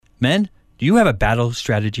Men, do you have a battle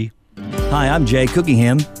strategy? Hi, I'm Jay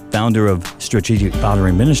Cookingham, founder of Strategic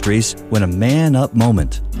Fathering Ministries, when a man up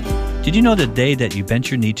moment. Did you know the day that you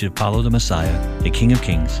bent your knee to follow the Messiah, the King of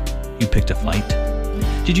Kings, you picked a fight?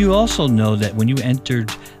 Did you also know that when you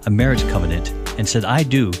entered a marriage covenant and said, I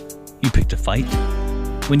do, you picked a fight?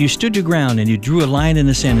 When you stood your ground and you drew a line in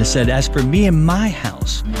the sand and said, as for me and my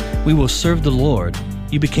house, we will serve the Lord,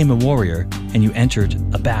 you became a warrior and you entered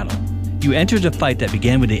a battle. You entered a fight that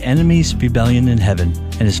began with the enemy's rebellion in heaven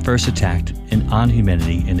and his first attack on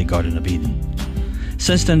humanity in the Garden of Eden.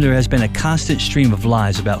 Since then, there has been a constant stream of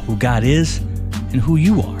lies about who God is and who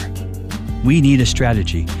you are. We need a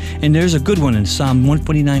strategy, and there's a good one in Psalm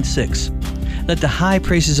 149:6. Let the high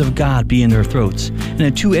praises of God be in their throats and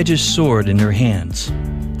a two-edged sword in their hands.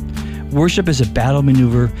 Worship is a battle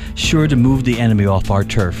maneuver sure to move the enemy off our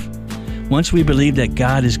turf. Once we believe that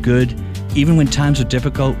God is good, even when times are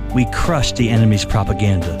difficult, we crush the enemy's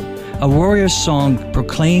propaganda. A warrior's song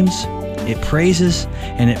proclaims, it praises,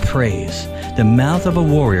 and it prays. The mouth of a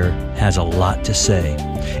warrior has a lot to say.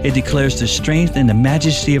 It declares the strength and the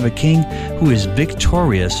majesty of a king who is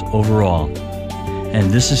victorious over all. And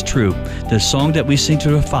this is true. The song that we sing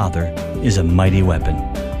to the Father is a mighty weapon.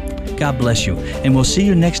 God bless you, and we'll see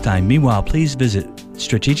you next time. Meanwhile, please visit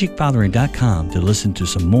strategicfathering.com to listen to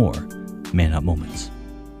some more Man Up Moments.